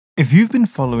If you've been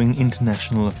following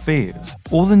international affairs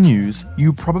or the news,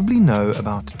 you probably know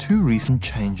about two recent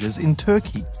changes in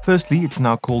Turkey. Firstly, it's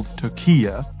now called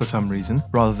Turkiye for some reason,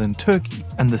 rather than Turkey.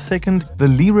 And the second, the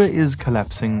lira is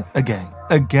collapsing again.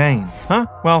 Again, huh?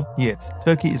 Well, yes,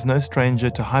 Turkey is no stranger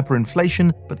to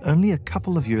hyperinflation, but only a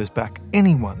couple of years back,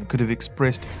 anyone could have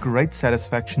expressed great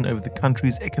satisfaction over the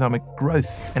country's economic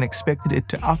growth and expected it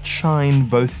to outshine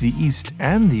both the East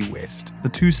and the West, the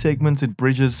two segments it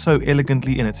bridges so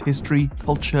elegantly in its history,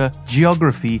 culture,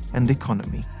 geography, and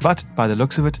economy. But by the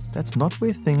looks of it, that's not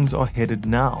where things are headed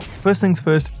now. First things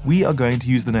first, we are going to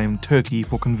use the name Turkey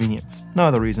for convenience. No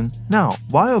other reason. Now,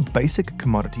 why are basic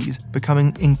commodities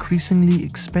becoming increasingly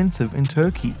expensive in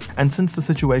Turkey? And since the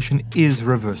situation is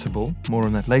reversible, more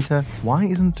on that later, why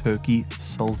isn't Turkey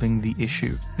solving the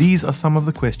issue? These are some of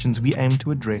the questions we aim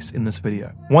to address in this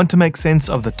video. Want to make sense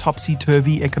of the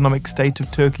topsy-turvy economic state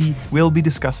of Turkey? We'll be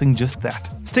discussing just that.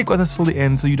 Stick with us till the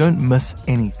end so you don't miss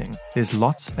anything. There's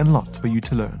lots and lots for you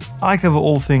to learn. I cover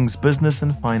all things business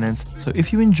and finance, so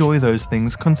if you enjoy those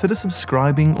things, consider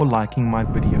subscribing or liking my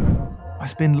video. I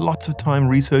spend lots of time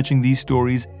researching these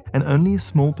stories, and only a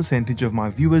small percentage of my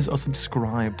viewers are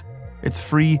subscribed. It's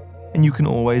free, and you can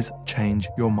always change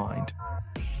your mind.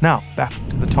 Now, back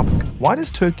to the topic. Why does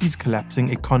Turkey's collapsing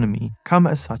economy come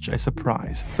as such a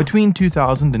surprise? Between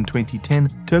 2000 and 2010,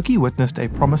 Turkey witnessed a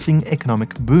promising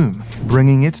economic boom,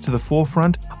 bringing it to the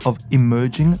forefront of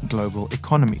emerging global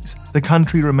economies. The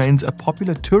country remains a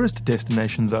popular tourist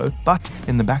destination though, but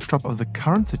in the backdrop of the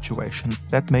current situation,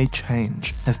 that may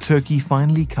change, as Turkey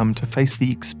finally come to face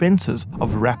the expenses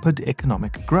of rapid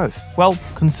economic growth. Well,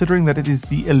 considering that it is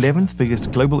the 11th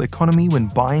biggest global economy when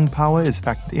buying power is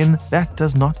factored in, that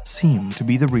does not seem to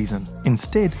be the reason.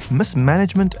 Instead,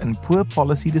 mismanagement and poor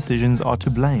policy decisions are to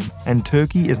blame, and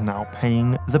Turkey is now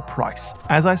paying the price.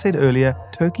 As I said earlier,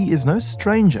 Turkey is no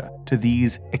stranger to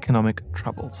these economic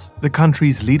troubles. The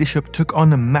country's leadership took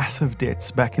on massive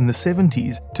debts back in the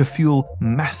 70s to fuel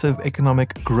massive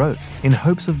economic growth in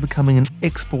hopes of becoming an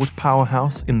export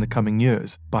powerhouse in the coming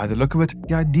years. By the look of it,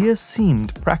 the idea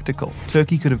seemed practical.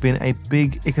 Turkey could have been a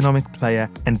big economic player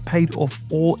and paid off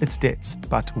all its debts,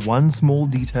 but one small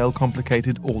detail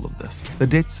complicated all of this. The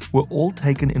debts were all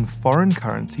taken in foreign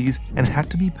currencies and had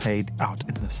to be paid out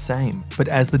in the same. But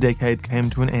as the decade came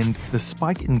to an end, the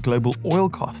spike in global oil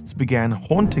costs began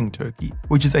haunting Turkey,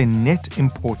 which is a net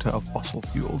importer of fossil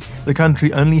fuels. The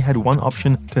country only had one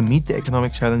option to meet the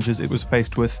economic challenges it was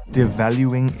faced with: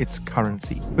 devaluing its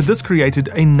currency. But this created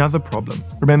another problem.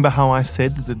 Remember how I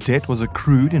said that the debt was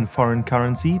accrued in foreign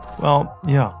currency? Well,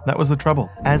 yeah, that was the trouble.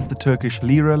 As the Turkish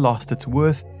lira lost its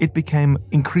worth, it became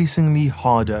increasingly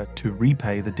harder to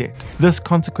repay the debt. This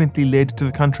consequently led to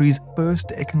the country's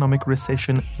first economic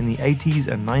recession in the 80s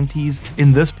and 90s.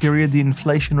 In this period, the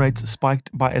inflation rates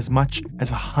spiked by as much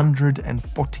as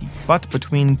 140. But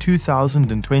between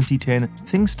 2000 and 2010,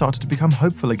 things started to become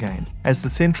hopeful again, as the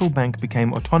central bank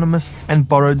became autonomous and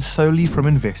borrowed solely from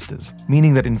investors,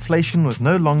 meaning that inflation was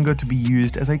no longer to be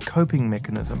used as a coping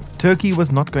mechanism. Turkey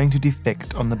was not going to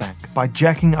defect on the bank. By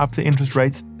jacking up the interest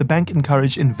rates, the bank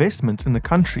encouraged investments in the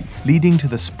country, leading to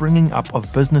the springing up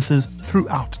of businesses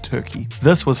throughout Turkey.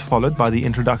 This was followed by the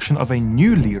introduction of a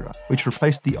new lira, which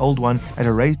replaced the old one at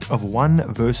a rate of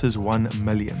 1 versus 1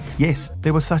 million. Yes,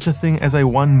 there was such a thing as a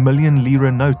 1 million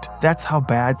lira note. That's how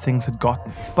bad things had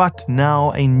gotten. But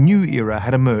now a new era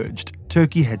had emerged.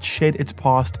 Turkey had shed its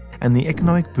past, and the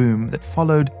economic boom that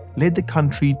followed led the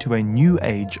country to a new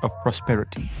age of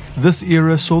prosperity. This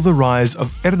era saw the rise of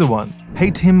Erdogan.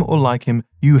 Hate him or like him,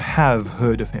 you have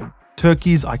heard of him.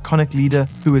 Turkey's iconic leader,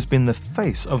 who has been the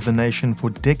face of the nation for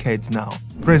decades now.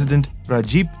 President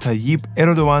Recep Tayyip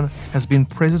Erdogan has been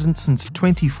president since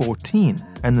 2014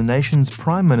 and the nation's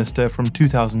prime minister from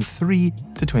 2003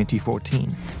 to 2014.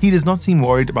 He does not seem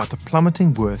worried about the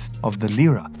plummeting worth of the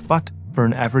lira, but for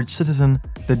an average citizen,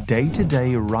 the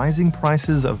day-to-day rising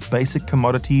prices of basic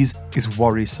commodities is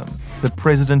worrisome. The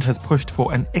president has pushed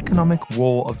for an economic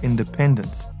war of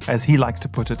independence. As he likes to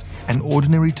put it, and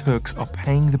ordinary Turks are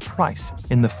paying the price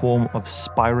in the form of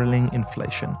spiraling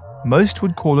inflation. Most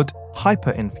would call it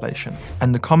hyperinflation,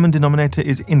 and the common denominator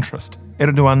is interest.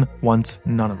 Erdogan wants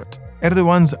none of it.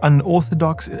 Erdogan's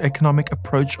unorthodox economic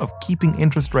approach of keeping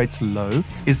interest rates low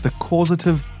is the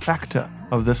causative factor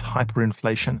of this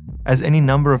hyperinflation. As any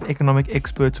number of economic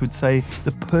experts would say,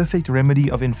 the perfect remedy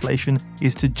of inflation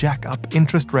is to jack up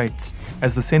interest rates,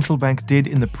 as the central bank did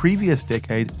in the previous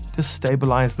decade to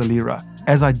stabilize the lira,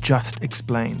 as I just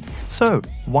explained. So,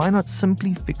 why not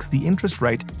simply fix the interest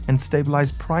rate and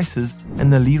stabilize prices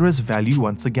and the lira's value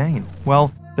once again?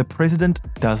 Well, the the president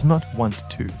does not want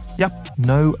to. Yep,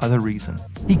 no other reason.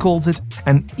 He calls it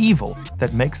an evil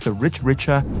that makes the rich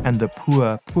richer and the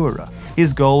poor poorer.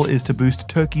 His goal is to boost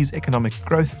Turkey's economic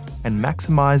growth and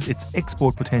maximize its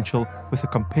export potential with a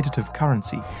competitive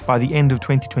currency. By the end of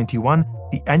 2021,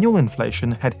 the annual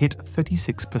inflation had hit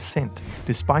 36%.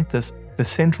 Despite this, the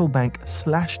central bank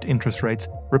slashed interest rates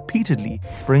repeatedly,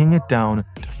 bringing it down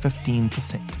to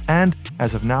 15%. And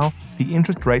as of now, the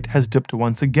interest rate has dipped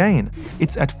once again.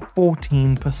 It's at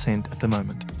 14% at the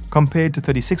moment. Compared to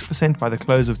 36% by the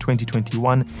close of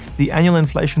 2021, the annual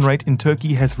inflation rate in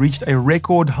Turkey has reached a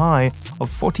record high of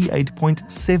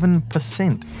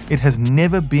 48.7%. It has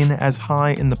never been as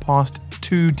high in the past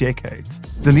 2 decades.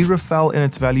 The lira fell in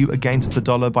its value against the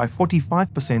dollar by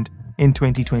 45% in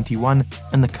 2021,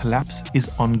 and the collapse is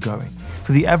ongoing.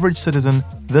 For the average citizen,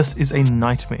 this is a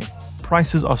nightmare.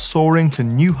 Prices are soaring to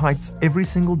new heights every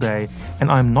single day,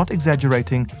 and I'm not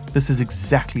exaggerating, this is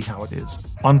exactly how it is.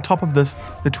 On top of this,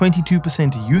 the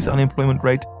 22% youth unemployment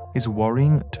rate is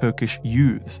worrying Turkish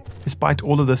youths. Despite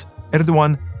all of this,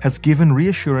 Erdogan has given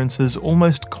reassurances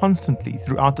almost constantly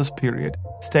throughout this period,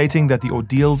 stating that the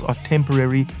ordeals are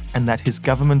temporary and that his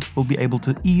government will be able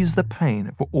to ease the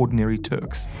pain for ordinary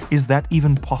Turks. Is that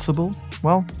even possible?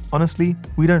 Well, honestly,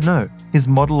 we don't know. His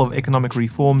model of economic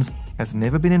reforms has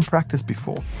never been in practice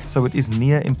before, so it is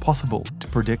near impossible to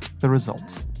predict the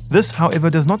results. This, however,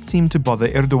 does not seem to bother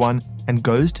Erdogan and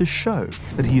goes to show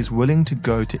that he is willing to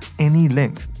go to any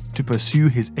length to pursue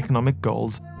his economic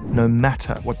goals, no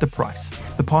matter what the price.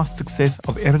 The past success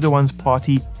of Erdogan's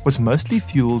party was mostly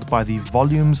fueled by the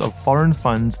volumes of foreign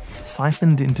funds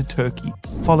siphoned into Turkey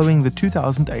following the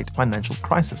 2008 financial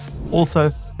crisis.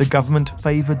 Also, the government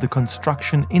favored the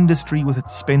construction industry with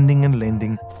its spending and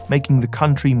lending, making the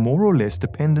country more or less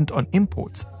dependent on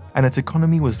imports, and its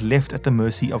economy was left at the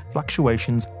mercy of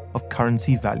fluctuations of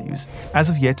currency values. As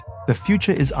of yet, the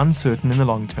future is uncertain in the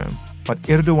long term, but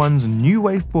Erdogan's new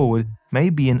way forward may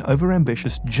be an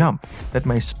overambitious jump that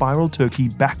may spiral Turkey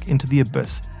back into the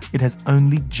abyss it has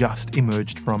only just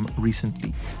emerged from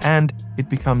recently. And it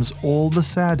becomes all the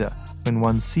sadder when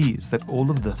one sees that all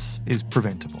of this is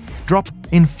preventable. Drop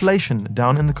inflation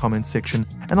down in the comments section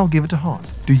and I'll give it a heart.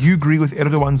 Do you agree with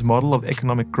Erdogan's model of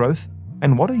economic growth?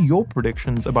 And what are your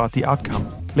predictions about the outcome?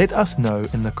 Let us know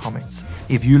in the comments.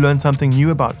 If you learned something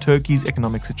new about Turkey's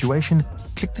economic situation,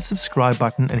 click the subscribe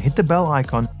button and hit the bell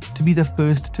icon to be the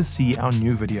first to see our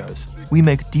new videos. We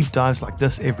make deep dives like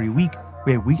this every week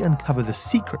where we uncover the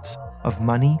secrets of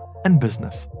money and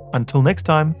business. Until next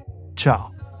time,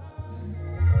 ciao.